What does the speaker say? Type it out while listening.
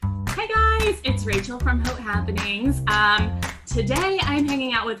guys, it's Rachel from Haute Happenings. Today I'm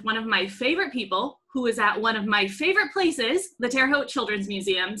hanging out with one of my favorite people who is at one of my favorite places, the Terre Haute Children's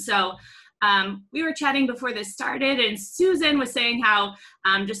Museum. So we were chatting before this started, and Susan was saying how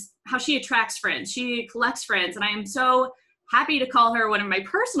she attracts friends. She collects friends, and I am so happy to call her one of my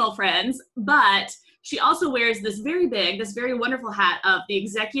personal friends, but she also wears this very wonderful hat of the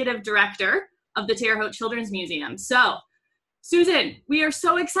executive director of the Terre Haute Children's Museum. So Susan, we are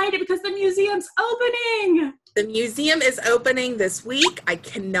so excited because the museum's opening. The museum is opening this week. I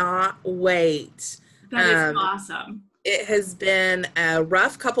cannot wait. That is awesome. It has been a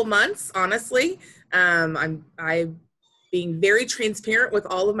rough couple months, honestly. I'm being very transparent with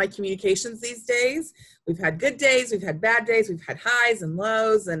all of my communications these days. We've had good days, we've had bad days, we've had highs and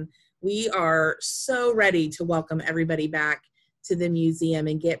lows, and we are so ready to welcome everybody back to the museum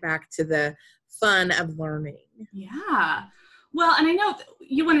and get back to the fun of learning. Yeah. Well, and I know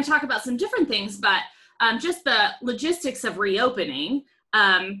you want to talk about some different things, but just the logistics of reopening.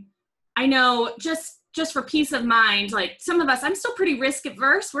 I know just for peace of mind, like some of us, I'm still pretty risk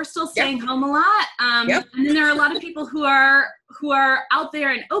averse. We're still staying home a lot. And then there are a lot of people who are out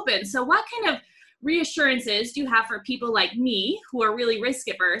there and open. So what kind of reassurances do you have for people like me who are really risk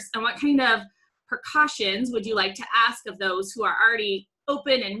averse? And what kind of precautions would you like to ask of those who are already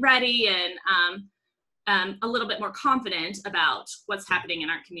open and ready and a little bit more confident about what's happening in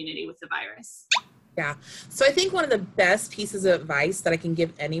our community with the virus? Yeah. So I think one of the best pieces of advice that I can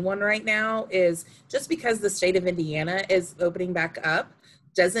give anyone right now is just because the state of Indiana is opening back up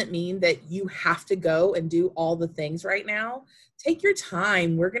doesn't mean that you have to go and do all the things right now. Take your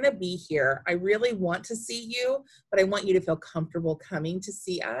time. We're going to be here. I really want to see you, but I want you to feel comfortable coming to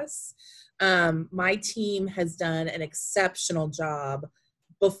see us. My team has done an exceptional job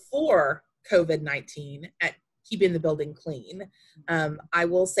before COVID-19 at keeping the building clean. I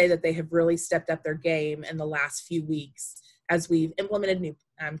will say that they have really stepped up their game in the last few weeks as we've implemented new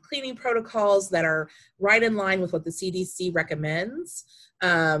cleaning protocols that are right in line with what the CDC recommends.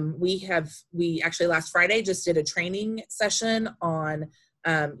 We actually last Friday just did a training session on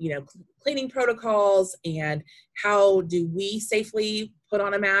cleaning protocols and how do we safely put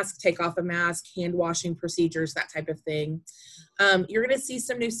on a mask, take off a mask, hand washing procedures, that type of thing. You're going to see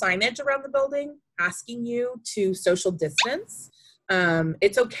some new signage around the building asking you to social distance.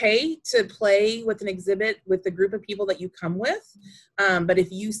 It's okay to play with an exhibit with the group of people that you come with. But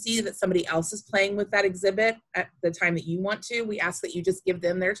if you see that somebody else is playing with that exhibit at the time that you want to, we ask that you just give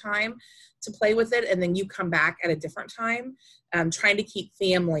them their time to play with it, and then you come back at a different time, trying to keep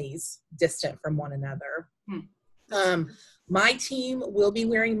families distant from one another. My team will be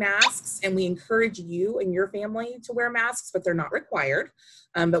wearing masks, and we encourage you and your family to wear masks, but they're not required.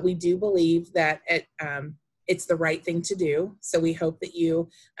 But we do believe that it's the right thing to do. So we hope that you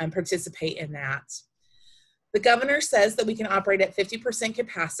participate in that. The governor says that we can operate at 50%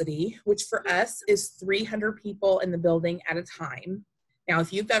 capacity, which for us is 300 people in the building at a time. Now,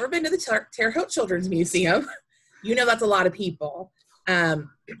 if you've ever been to the Terre Haute Children's Museum, you know that's a lot of people.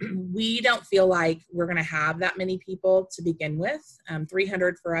 We don't feel like we're going to have that many people to begin with.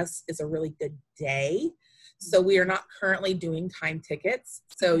 300 for us is a really good day. So we are not currently doing time tickets.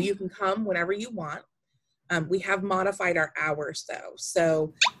 So you can come whenever you want. We have modified our hours though.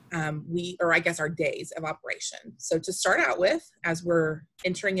 So our days of operation. So to start out with, as we're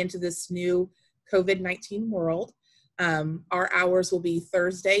entering into this new COVID-19 world, our hours will be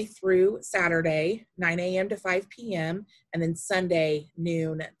Thursday through Saturday, 9 a.m. to 5 p.m., and then Sunday,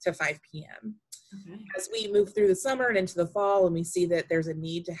 noon to 5 p.m. Okay. As we move through the summer and into the fall, and we see that there's a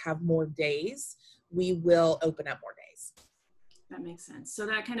need to have more days, we will open up more days. That makes sense. So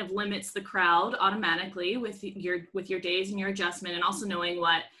that kind of limits the crowd automatically with your days and your adjustment, and also knowing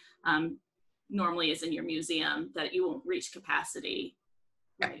what normally is in your museum, that you won't reach capacity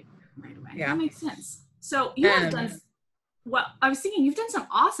right away. Yeah. That makes sense. So you have done, well, I was thinking you've done some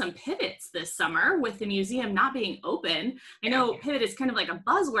awesome pivots this summer with the museum not being open. I know pivot is kind of like a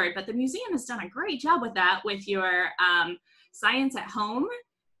buzzword, but the museum has done a great job with that, with your Science at Home.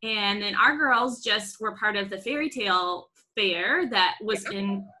 And then our girls just were part of the fairy tale fair that was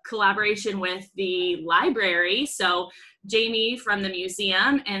in collaboration with the library. So Jamie from the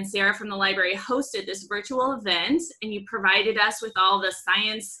museum and Sarah from the library hosted this virtual event, and you provided us with all the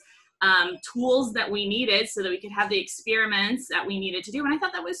science tools that we needed so that we could have the experiments that we needed to do. And I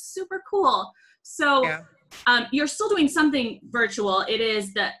thought that was super cool. So you're still doing something virtual. It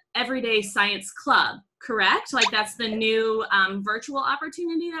is the Everyday Science Club, correct? Like that's the new virtual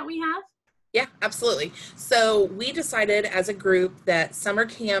opportunity that we have? Yeah, absolutely. So we decided as a group that summer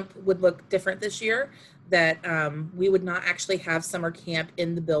camp would look different this year, that we would not actually have summer camp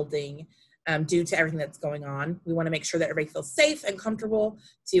in the building due to everything that's going on. We want to make sure that everybody feels safe and comfortable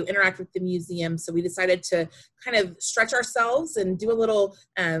to interact with the museum. So we decided to kind of stretch ourselves and do a little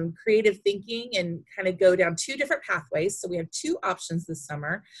creative thinking and kind of go down 2 different pathways. So we have 2 options this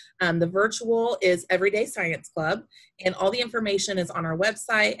summer. The virtual is Everyday Science Club, and all the information is on our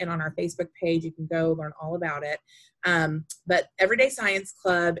website and on our Facebook page. You can go learn all about it. But Everyday Science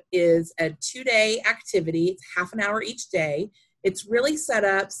Club is a 2-day activity. It's half an hour each day. It's really set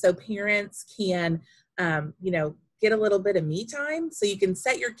up so parents can, get a little bit of me time. So you can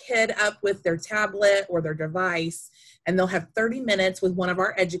set your kid up with their tablet or their device, and they'll have 30 minutes with one of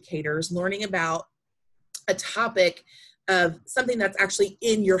our educators learning about a topic of something that's actually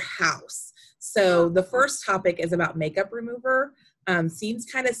in your house. So the first topic is about makeup remover. Seems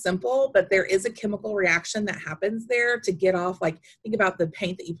kind of simple, but there is a chemical reaction that happens there to get off, like, think about the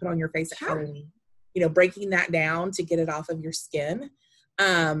paint that you put on your face at Halloween. Breaking that down to get it off of your skin.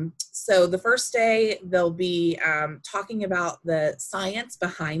 So the first day they'll be talking about the science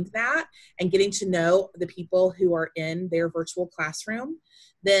behind that and getting to know the people who are in their virtual classroom.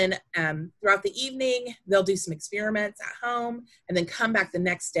 Then throughout the evening, they'll do some experiments at home and then come back the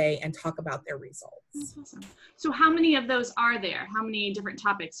next day and talk about their results. That's awesome. So how many of those are there? How many different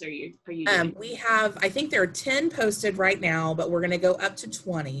topics are you doing? We have, I think there are 10 posted right now, but we're going to go up to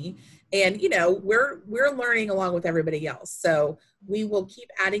 20. And, we're learning along with everybody else. So we will keep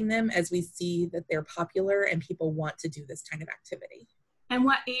adding them as we see that they're popular and people want to do this kind of activity. And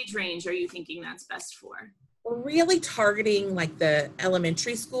what age range are you thinking that's best for? We're really targeting like the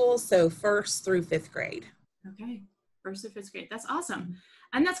elementary school, so 1st through 5th grade. Okay, 1st through 5th grade. That's awesome.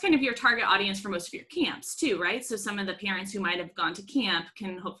 And that's kind of your target audience for most of your camps too, right? So some of the parents who might have gone to camp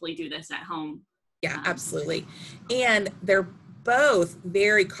can hopefully do this at home. Yeah, absolutely. And they're both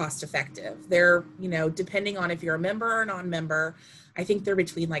very cost effective. They're, depending on if you're a member or non-member, I think they're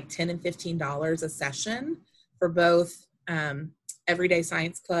between like $10 and $15 a session for both Everyday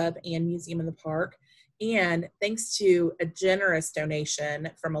Science Club and Museum in the Park. And thanks to a generous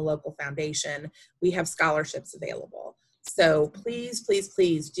donation from a local foundation, we have scholarships available. So please, please,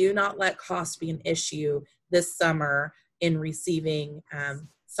 please do not let cost be an issue this summer in receiving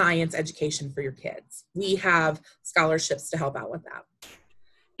science education for your kids. We have scholarships to help out with that.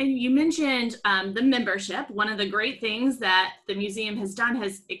 And you mentioned the membership. One of the great things that the museum has done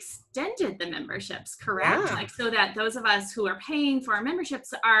has extended the memberships, correct? Yeah. Like, so that those of us who are paying for our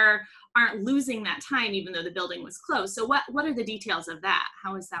memberships aren't losing that time, even though the building was closed. So what are the details of that?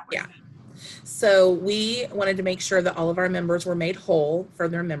 How is that working? Yeah. So we wanted to make sure that all of our members were made whole for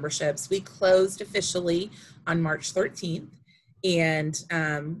their memberships. We closed officially on March 13th. And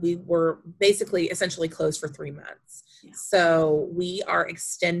we were essentially closed for 3 months. Yeah. So we are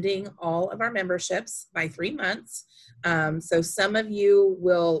extending all of our memberships by 3 months. So some of you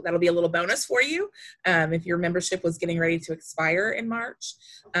that'll be a little bonus for you if your membership was getting ready to expire in March.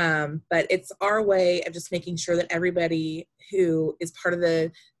 But it's our way of just making sure that everybody who is part of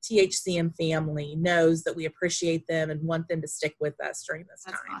the THCM family knows that we appreciate them and want them to stick with us during this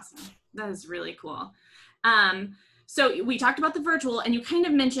time. That's awesome. That is really cool. So we talked about the virtual, and you kind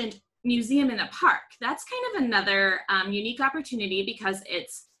of mentioned Museum in the Park. That's kind of another unique opportunity because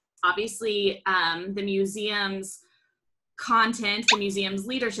it's obviously the museum's content, the museum's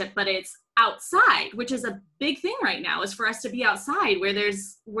leadership, but it's outside, which is a big thing right now, is for us to be outside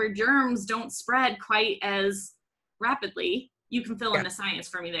where germs don't spread quite as rapidly. You can fill in the science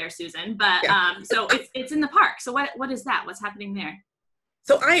for me there, Susan. But so it's in the park. So what is that? What's happening there?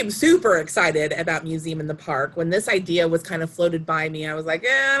 So I am super excited about Museum in the Park. When this idea was kind of floated by me, I was like,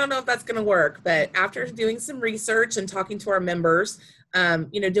 I don't know if that's going to work. But after doing some research and talking to our members,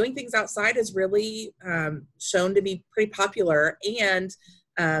 doing things outside has really shown to be pretty popular. And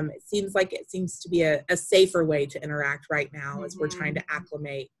it seems to be a safer way to interact right now as we're trying to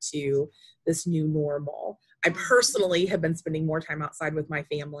acclimate to this new normal. I personally have been spending more time outside with my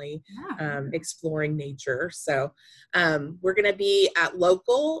family, exploring nature. So we're going to be at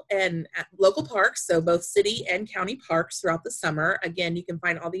local parks, so both city and county parks throughout the summer. Again, you can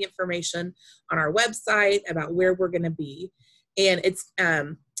find all the information on our website about where we're going to be. And it's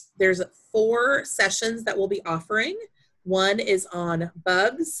there's 4 sessions that we'll be offering. One is on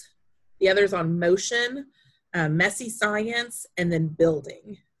bugs, the other is on motion, messy science, and then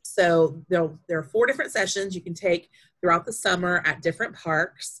building. So there are 4 different sessions you can take throughout the summer at different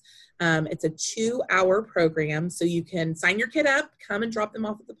parks. It's a 2-hour program, so you can sign your kid up, come and drop them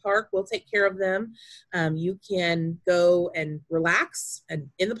off at the park. We'll take care of them. You can go and relax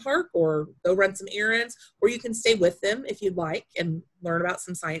in the park or go run some errands, or you can stay with them if you'd like and learn about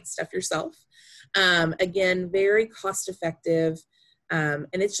some science stuff yourself. Again, very cost effective. And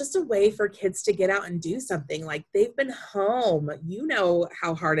it's just a way for kids to get out and do something. Like, they've been home. You know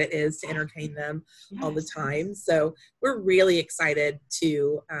how hard it is to entertain them all the time. So we're really excited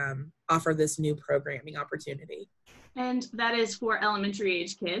to offer this new programming opportunity. And that is for elementary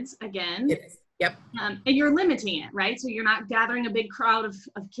age kids, again. It is. Yep. And you're limiting it, right? So you're not gathering a big crowd of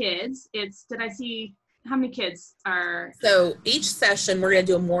kids. Did I see, how many kids are? So each session, we're going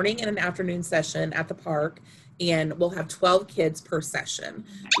to do a morning and an afternoon session at the park, and we'll have 12 kids per session.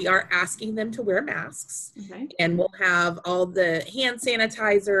 Okay. We are asking them to wear masks, and we'll have all the hand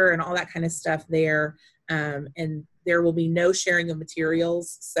sanitizer and all that kind of stuff there. And there will be no sharing of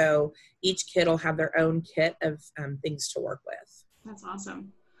materials. So each kid will have their own kit of things to work with. That's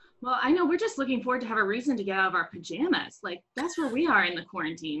awesome. Well, I know we're just looking forward to have a reason to get out of our pajamas. Like, that's where we are in the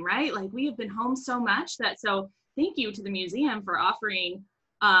quarantine, right? Like, we have been home so much so thank you to the museum for offering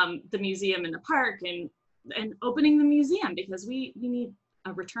the museum in the park and opening the museum, because we need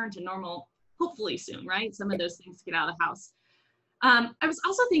a return to normal, hopefully soon, right? Some of those things to get out of the house. I was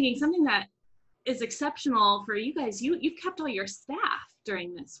also thinking something that is exceptional for you guys. You've kept all your staff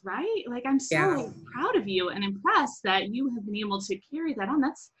during this, right? Like, I'm so proud of you and impressed that you have been able to carry that on.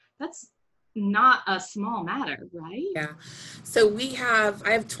 That's not a small matter, right? Yeah. So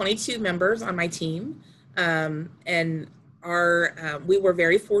I have 22 members on my team, and we were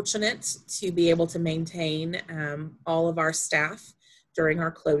very fortunate to be able to maintain all of our staff during our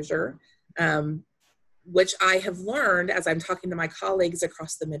closure, which I have learned as I'm talking to my colleagues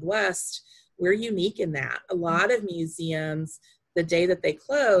across the Midwest. We're unique in that. A lot of museums, the day that they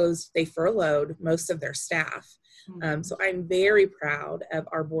closed, they furloughed most of their staff. So I'm very proud of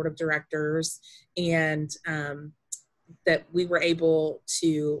our board of directors, and that we were able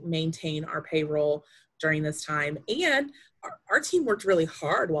to maintain our payroll during this time. And our team worked really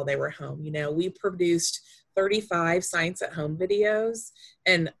hard while they were home. You know, we produced 35 science at home videos.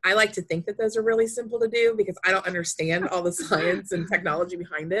 And I like to think that those are really simple to do because I don't understand all the science and technology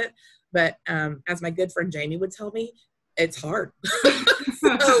behind it. But as my good friend Jamie would tell me, it's hard.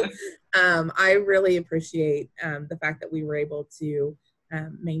 So I really appreciate the fact that we were able to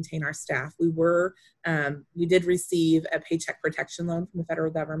maintain our staff. We did receive a paycheck protection loan from the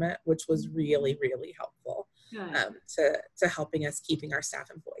federal government, which was really, really helpful to helping us keeping our staff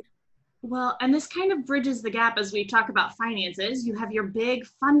employed. Well, and this kind of bridges the gap as we talk about finances. You have your big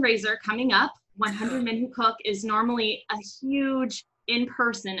fundraiser coming up. 100 Men Who Cook is normally a huge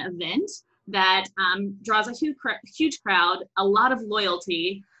in-person event that draws a huge crowd, a lot of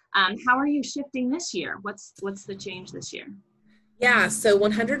loyalty. How are you shifting this year? What's the change this year? Yeah, so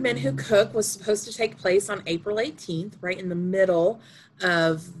 100 Men Who Cook was supposed to take place on April 18th, right in the middle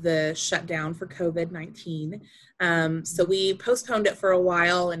of the shutdown for COVID-19. So we postponed it for a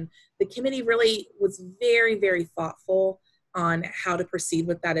while, and the committee really was very, very thoughtful on how to proceed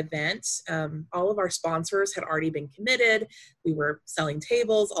with that event. All of our sponsors had already been committed. We were selling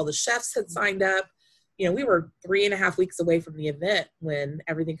tables. All the chefs had signed up. You know, we were 3.5 weeks away from the event when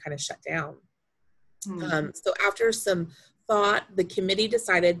everything kind of shut down. So after some thought, the committee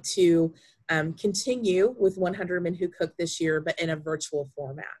decided to continue with 100 Men Who Cook this year, but in a virtual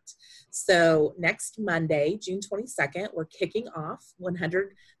format. So next Monday, June 22nd, we're kicking off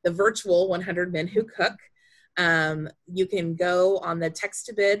the virtual 100 Men Who Cook. You can go on the Text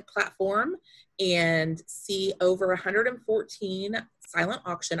to Bid platform and see over 114 silent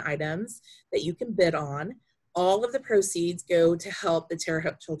auction items that you can bid on. All of the proceeds go to help the Terre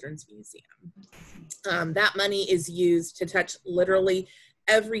Haute Children's Museum. That money is used to touch literally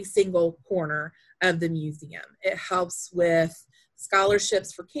every single corner of the museum. It helps with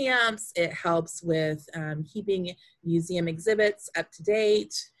scholarships for camps. It helps with keeping museum exhibits up to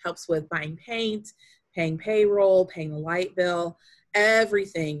date, helps with buying paint, paying payroll, paying the light bill.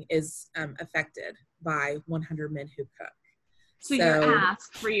 Everything is affected by 100 Men Who Cook. So your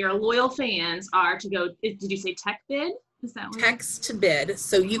ask for your loyal fans are to go, did you say tech bid? Is that what Text to Bid.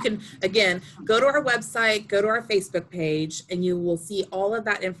 So you can, again, go to our website, go to our Facebook page, and you will see all of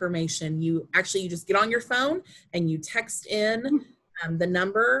that information. You just get on your phone and you text in the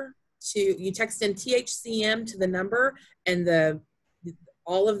number you text in THCM to the number, and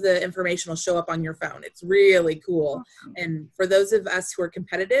all of the information will show up on your phone. It's really cool. Awesome. And for those of us who are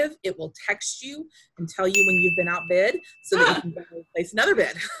competitive, it will text you and tell you when you've been outbid so that you can go place another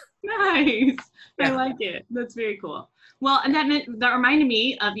bid. Nice. Yeah. I like it. That's very cool. Well, and that reminded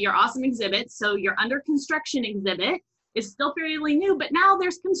me of your awesome exhibit. So your under construction exhibit is still fairly new, but now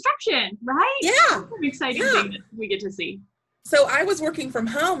there's construction, right? Yeah. That's an exciting thing that we get to see. So I was working from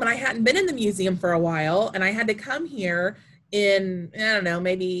home and I hadn't been in the museum for a while, and I had to come here in, I don't know,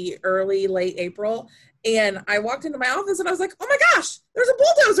 maybe late April. And I walked into my office and I was like, oh my gosh, there's a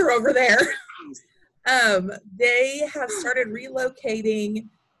bulldozer over there. They have started relocating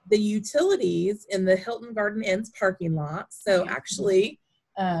the utilities in the Hilton Garden Inn's parking lot. So actually,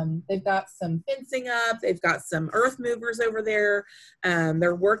 they've got some fencing up. They've got some earth movers over there.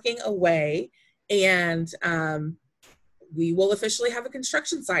 They're working away. And we will officially have a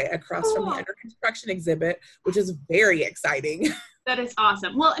construction site across from the under construction exhibit, which is very exciting. That is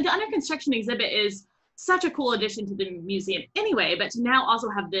awesome. Well, the under construction exhibit is such a cool addition to the museum anyway, but to now also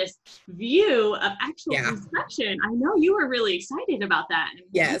have this view of actual construction, I know you were really excited about that.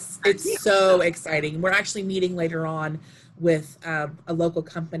 Yes, it's so exciting. We're actually meeting later on with a local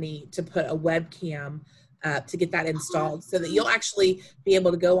company to put a webcam to get that installed so that you'll actually be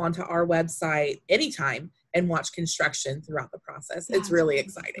able to go onto our website anytime and watch construction throughout the process. It's really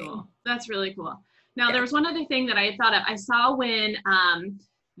exciting. Cool. That's really cool. Now, there was one other thing that I thought of. I saw when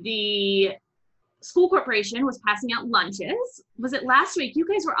the school corporation was passing out lunches. Was it last week? You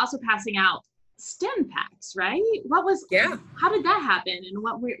guys were also passing out STEM packs, right? How did that happen, and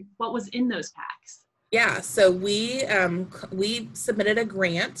what was in those packs? Yeah, so we submitted a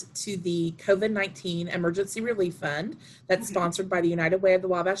grant to the COVID-19 Emergency Relief Fund that's sponsored by the United Way of the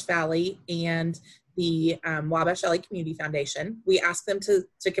Wabash Valley and the Wabash Valley Community Foundation. We asked them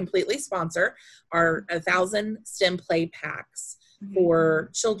to completely sponsor our 1,000 STEM play packs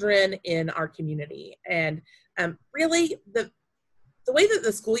for children in our community. And really, the way that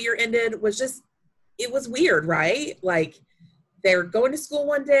the school year ended was it was weird, right? Like, they're going to school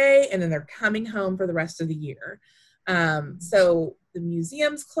one day and then they're coming home for the rest of the year. So the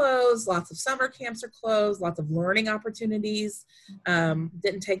museum's closed, lots of summer camps are closed, lots of learning opportunities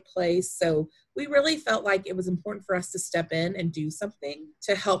didn't take place. So we really felt like it was important for us to step in and do something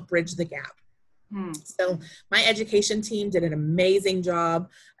to help bridge the gap. So my education team did an amazing job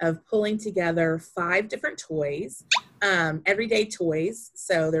of pulling together 5 different toys, everyday toys.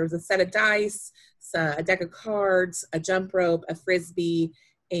 So there was a set of dice, a deck of cards, a jump rope, a frisbee,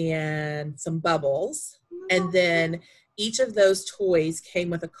 and some bubbles. And then each of those toys came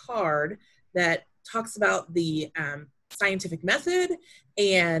with a card that talks about the scientific method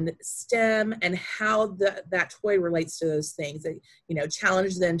and STEM and how that toy relates to those things. It,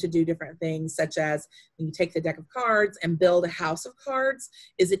 challenge them to do different things, such as when you take the deck of cards and build a house of cards,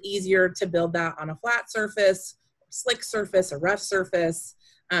 is it easier to build that on a flat surface, slick surface, a rough surface?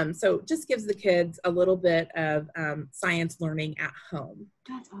 So it just gives the kids a little bit of science learning at home.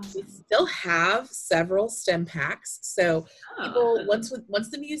 That's awesome. We still have several STEM packs. So people, once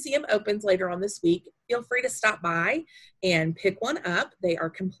the museum opens later on this week, feel free to stop by and pick one up. They are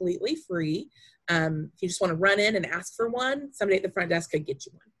completely free. If you just want to run in and ask for one, somebody at the front desk could get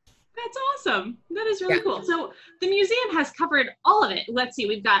you one. That's awesome. That is really cool. So the museum has covered all of it. Let's see,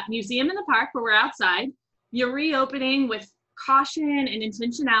 we've got museum in the park where we're outside. You're reopening with caution and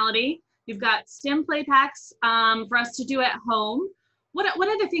intentionality. You've got STEM play packs for us to do at home. What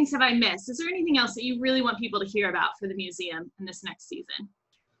other things have I missed? Is there anything else that you really want people to hear about for the museum in this next season?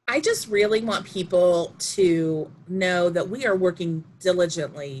 I just really want people to know that we are working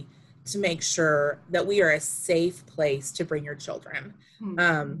diligently to make sure that we are a safe place to bring your children.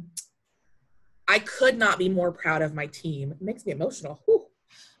 I could not be more proud of my team. It makes me emotional.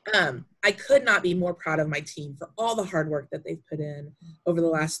 I could not be more proud of my team for all the hard work that they've put in over the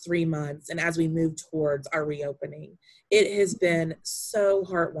last 3 months. And as we move towards our reopening, it has been so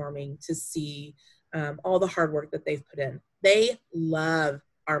heartwarming to see all the hard work that they've put in. They love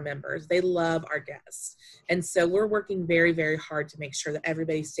our members. They love our guests. And so we're working very, very hard to make sure that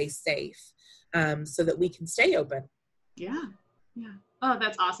everybody stays safe so that we can stay open. Yeah. Oh,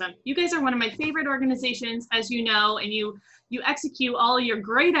 that's awesome. You guys are one of my favorite organizations, as you know, and you execute all your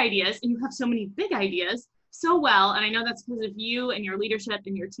great ideas, and you have so many big ideas so well. And I know that's because of you and your leadership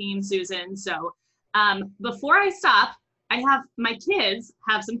and your team, Susan. So before I stop, my kids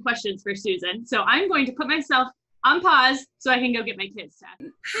have some questions for Susan. So I'm going to put myself on pause so I can go get my kids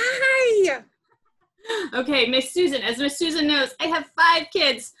tested. Hi. Okay, Miss Susan, as Miss Susan knows, I have 5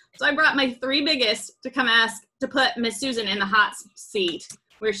 kids. So I brought my 3 biggest to come ask to put Miss Susan in the hot seat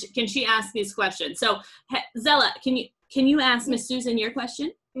where can she ask these questions. So Zella, can you ask Miss Susan your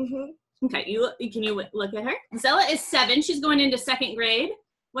question? Mm-hmm. Okay, can you look at her? Zella is 7. She's going into 2nd grade.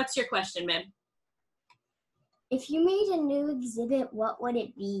 What's your question, babe? If you made a new exhibit, what would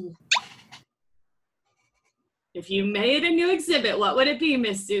it be? If you made a new exhibit, what would it be,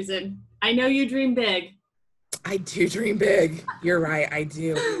 Miss Susan? I know you dream big. I do dream big. You're right, I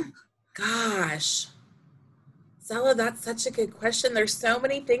do. Gosh. Zella, that's such a good question. There's so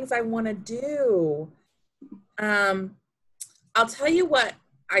many things I want to do. I'll tell you what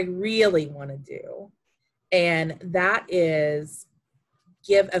I really want to do and that is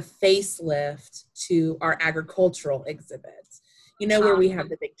give a facelift to our agricultural exhibits. You know, where we have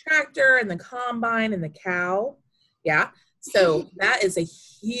the big tractor and the combine and the cow. Yeah. So that is a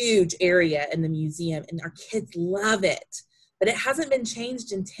huge area in the museum, and our kids love it, but it hasn't been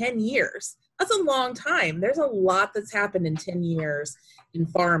changed in 10 years. That's a long time. There's a lot that's happened in 10 years in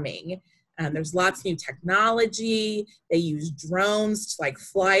farming. There's lots of new technology. They use drones to like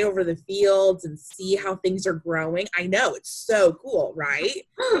fly over the fields and see how things are growing. I know, it's so cool, right?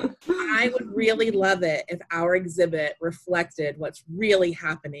 I would really love it if our exhibit reflected what's really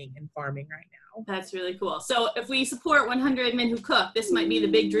happening in farming right now. That's really cool. So if we support 100 Men Who Cook, this might be the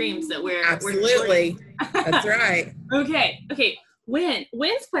big dreams that we're absolutely. That's right. Okay.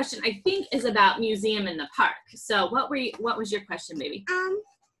 Wynn's question, I think, is about museum in the park. So what was your question, baby?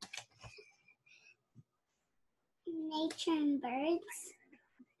 Nature and birds.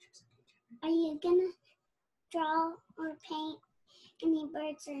 Are you gonna draw or paint any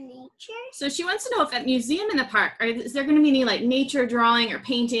birds or nature? So she wants to know if at museum in the park, is there gonna be any like nature drawing or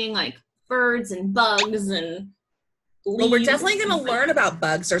painting, like birds and bugs and leaves? Well, we're definitely gonna learn about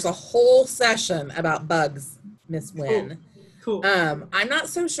bugs. There's a whole session about bugs, Miss Wynn. Cool. I'm not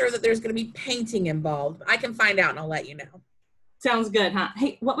so sure that there's gonna be painting involved. I can find out and I'll let you know. Sounds good, huh?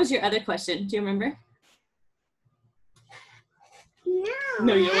 Hey, what was your other question? Do you remember?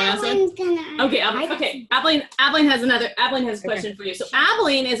 No, you don't want to answer? Okay, Abilene has a question for you. So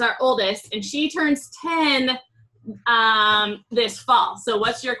Abilene is our oldest, and she turns 10 this fall. So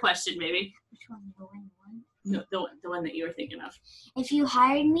what's your question, baby? Which one? No, the one that you were thinking of. If you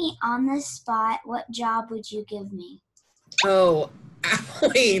hired me on the spot, what job would you give me? Oh,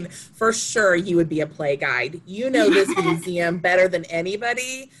 Abilene, for sure you would be a play guide. You know this museum better than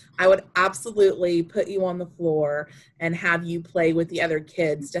anybody. I would absolutely put you on the floor and have you play with the other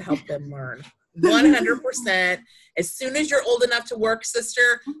kids to help them learn. 100%. As soon as you're old enough to work,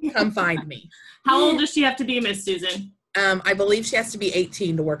 sister, come find me. How old does she have to be, Miss Susan? I believe she has to be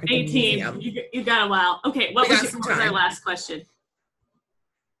 18 to work at the museum. 18. You got a while. Okay, what was our last question?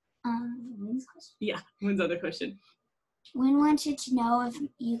 Wynn's question? Yeah, Wynn's other question. Wynn wanted to know if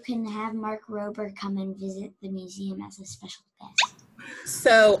you can have Mark Rober come and visit the museum as a special guest.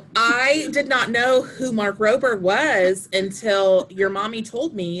 So I did not know who Mark Rober was until your mommy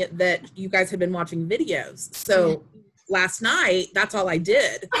told me that you guys had been watching videos. So last night, that's all I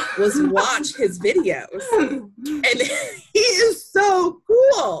did was watch his videos. And he is so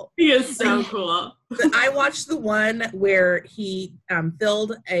cool. He is so cool. I watched the one where he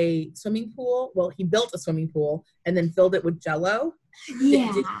filled a swimming pool. Well, he built a swimming pool and then filled it with Jell-O. Yeah.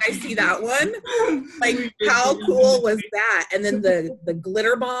 Did you guys see that one? Like, how cool was that? And then the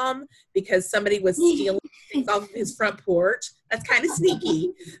glitter bomb, because somebody was stealing things off his front porch. That's kind of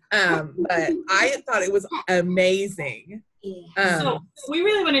sneaky. But I thought it was amazing. So we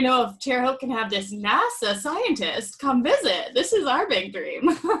really want to know if Terre Haute can have this NASA scientist come visit. This is our big dream.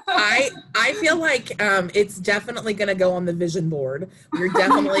 I feel like it's definitely going to go on the vision board. We're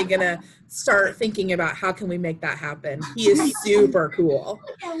definitely going to start thinking about how can we make that happen. He is super cool.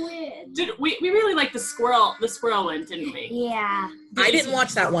 We really like the squirrel one, didn't we? Yeah. I didn't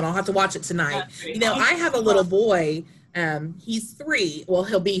watch that one. I'll have to watch it tonight. You know, I have a little boy. He's 3. Well,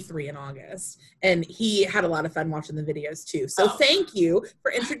 he'll be 3 in August. And he had a lot of fun watching the videos too. So thank you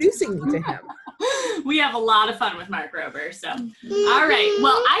for introducing me to him. We have a lot of fun with Mark Rober. So, all right.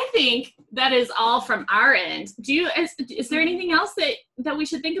 Well, I think that is all from our end. Is there anything else that we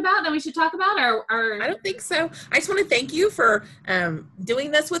should think about, that we should talk about? Or I don't think so. I just want to thank you for doing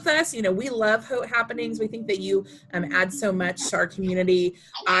this with us. You know, we love Haute Happenings. We think that you add so much to our community.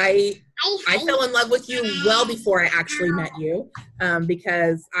 I fell in love with you well before I actually met you,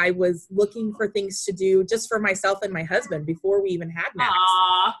 because I was looking for things to do just for myself and my husband before we even had Max.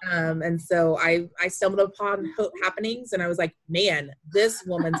 And so I stumbled upon Haute Happenings, and I was like, man, this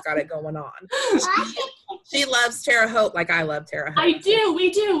woman's got it going on. She loves Terre Haute like I love Terre Haute. I do.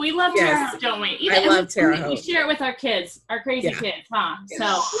 We do. We love Terre Haute, don't we? I love Terre Haute. We share it with our kids, our crazy kids, huh?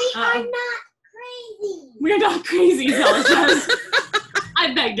 So we are not crazy. We're not crazy, Zella.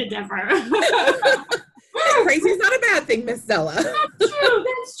 I beg to differ. Crazy is not a bad thing, Miss Zella.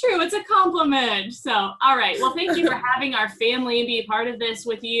 That's true. It's a compliment. So, all right. Well, thank you for having our family be a part of this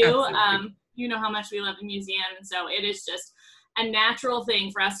with you. You know how much we love the museum, and so it is just a natural thing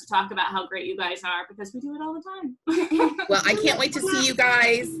for us to talk about how great you guys are, because we do it all the time. Well, I can't wait to see you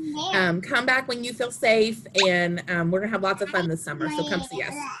guys. Come back when you feel safe, and we're gonna have lots of fun this summer. So come see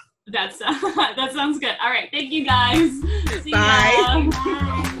us. That sounds good. All right. Thank you guys. See Bye.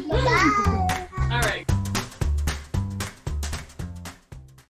 Bye.